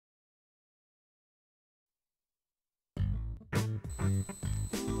They're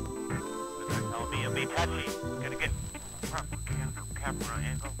telling me it'll be touchy. Gonna get camera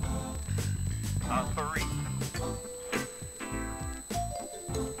angle. 3.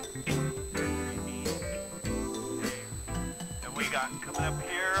 And we got coming up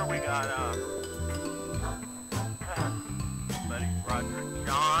here. We got buddy Roger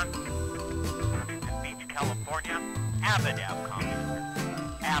John, Huntington Beach, California. Avid Avcomm users.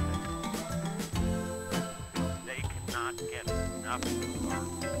 Avid. They cannot get enough of our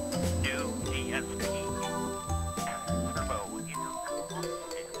new DSP turbo intercom.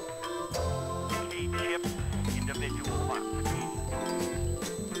 K-chip individual modification.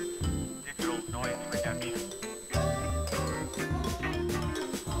 Digital noise reduction.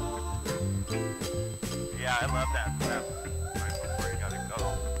 Yeah, I love that stuff. Right before you gotta go.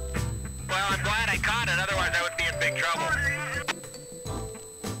 Well, I'm glad I caught it, otherwise I would be in big trouble.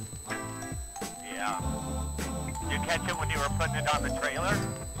 Yeah. Did you catch it when you were putting it on the trailer?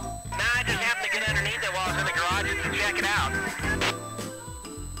 Nah, I just happened to get underneath it while I was in the garage to check it out.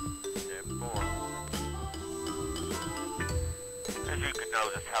 Step 4. As you can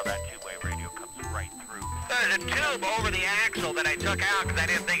notice how that two-way radio comes right through. There's a tube over the axle that I took out because I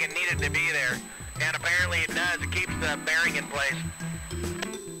didn't think it needed to be there. And apparently it does. It keeps the bearing in place.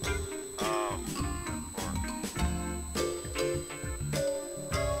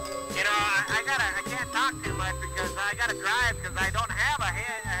 You know, I can't talk too much because I gotta drive because I don't have a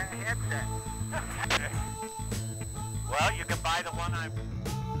headset. Well, you can buy the one I'm...